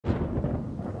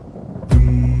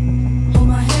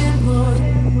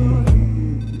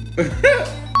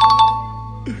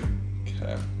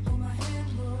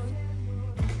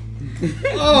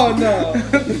Oh no.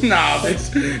 Nah,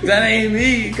 bitch. That ain't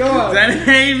me. Go on. That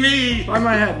ain't me. By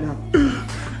my head now.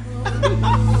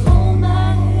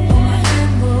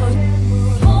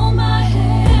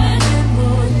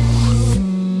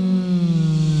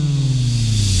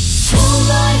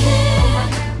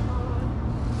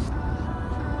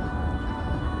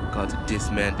 Called to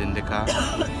dismantle the car.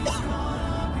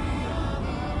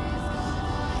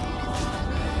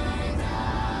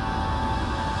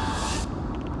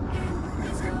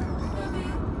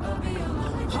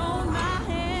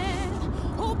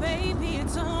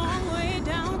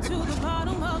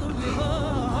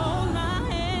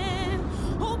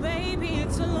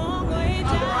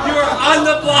 On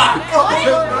the block!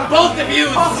 Both of you!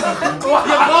 You're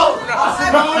both!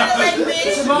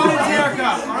 Simone and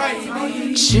Terica.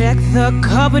 Alright. Check the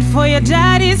cupboard for your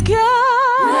daddy's gun.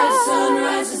 The sun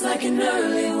rises like an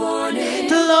early warning.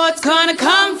 The Lord's gonna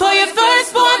come for your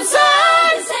firstborn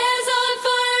son. His hair's on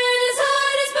fire and his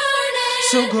heart is burning.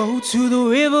 So go to the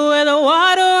river where the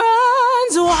water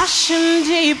runs. Wash him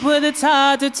deep where the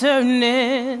tides are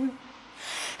turning.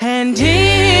 And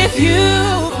if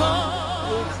you fall,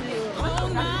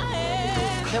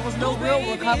 there was no real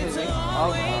recovery. They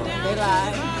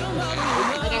lied.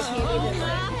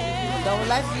 Don't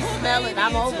let me smell it.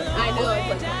 I'm over it. I know it.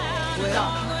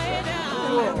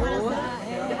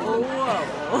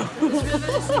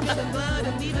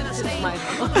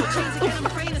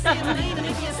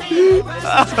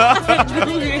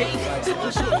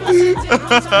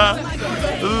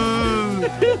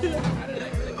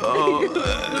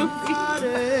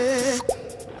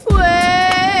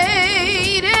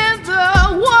 Wade in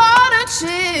the water,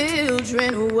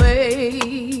 children,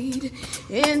 wade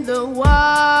in the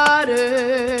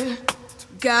water.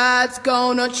 God's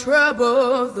gonna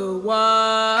trouble the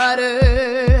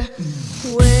water.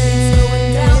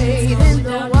 Wade in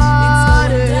the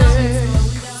water.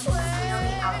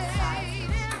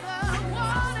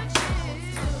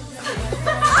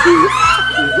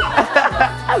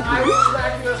 I was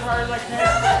smacking as hard as I can.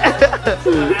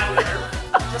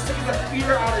 Just to get the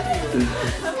fear out of you.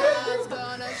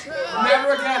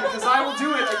 Never again, because I will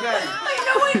do it again.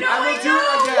 I will do it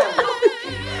again.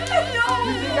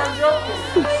 You think I'm joking?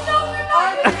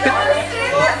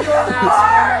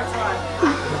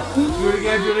 Do it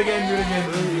again, do it again, do it again.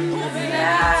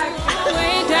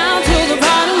 Way down to the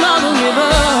bottom of the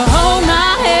river. Hold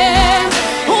my hand.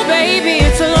 Oh, baby,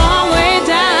 it's a long way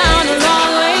down, a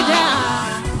long way down.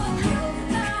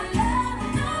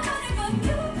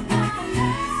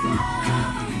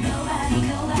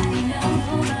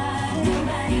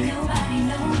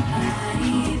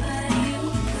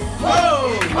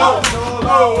 Whoa,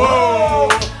 whoa,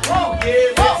 whoa,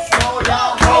 give it slow,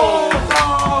 y'all. Roll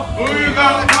call. Who you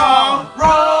gonna call?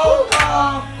 Roll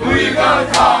call. Who you gonna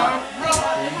call?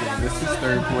 This is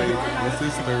third place. This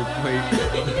is third place.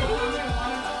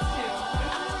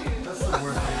 That's the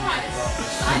worst thing.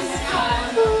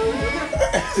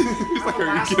 He's like, are you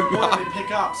Last kidding one me? they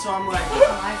pick up, so I'm like,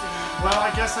 well,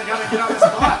 I guess I gotta get on this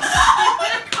bus.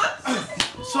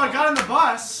 So I got on the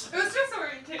bus. It was just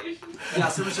orientation.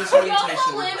 Yes, it was just He orientation.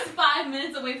 also lives 5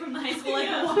 minutes away from the high school, like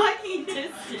walking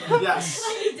distance. Yes.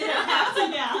 Like he didn't have to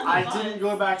get on the I bus. didn't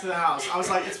go back to the house. I was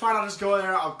like, it's fine, I'll just go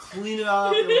there, I'll clean it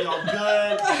up, it'll be all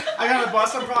good. I got on the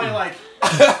bus, I'm probably like,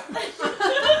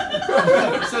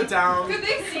 sit down. Could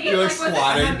they see? You're, like, was it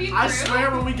squatting. heavy I through?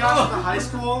 swear when we got to the high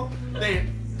school,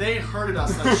 they herded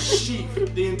us like sheep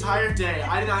the entire day.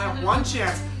 I did not have one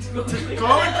chance to go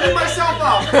and clean myself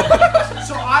up.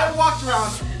 So I walked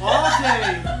around all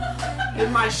day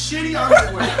in my shitty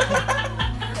underwear.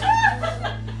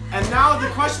 And now the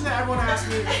question that everyone asks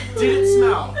me, did it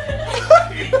smell? I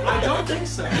don't think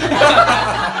so. I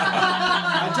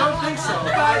don't think so.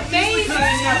 But I easily could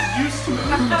have got used to it.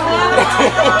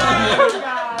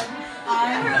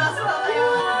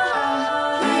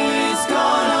 It's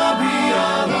gonna be a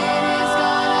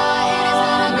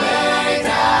long way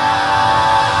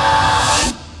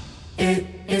down. It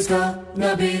is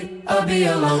gonna be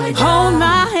a long way down. Hold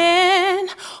my hand.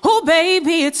 Oh,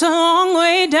 baby, it's a long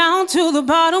way down to the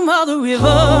bottom of the river.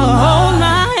 Hold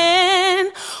my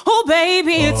hand. Oh,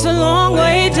 baby, it's a long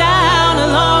way down, a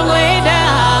long way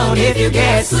down. If you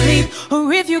can't sleep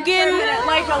or if you get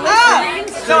like a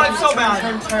No, it's so bad.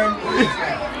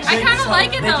 I kind of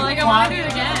like it though, like I want to do it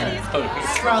again.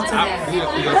 Scroll to that. You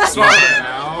swallow it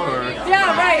out, or...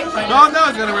 Yeah, right. No,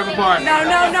 it's gonna rip apart. No.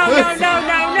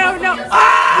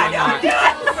 Ah, don't do it.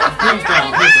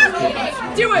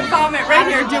 Do it, vomit right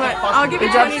here. Do it. I'll give you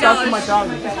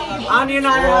 $20. On your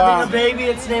night having a baby,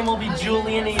 its name will be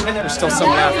Julian, even if There's still some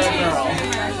left.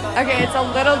 Okay, it's a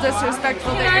little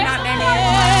disrespectful that you're not naming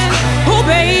it. Oh,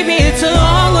 baby, it's a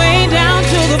long way down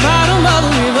to the bottom.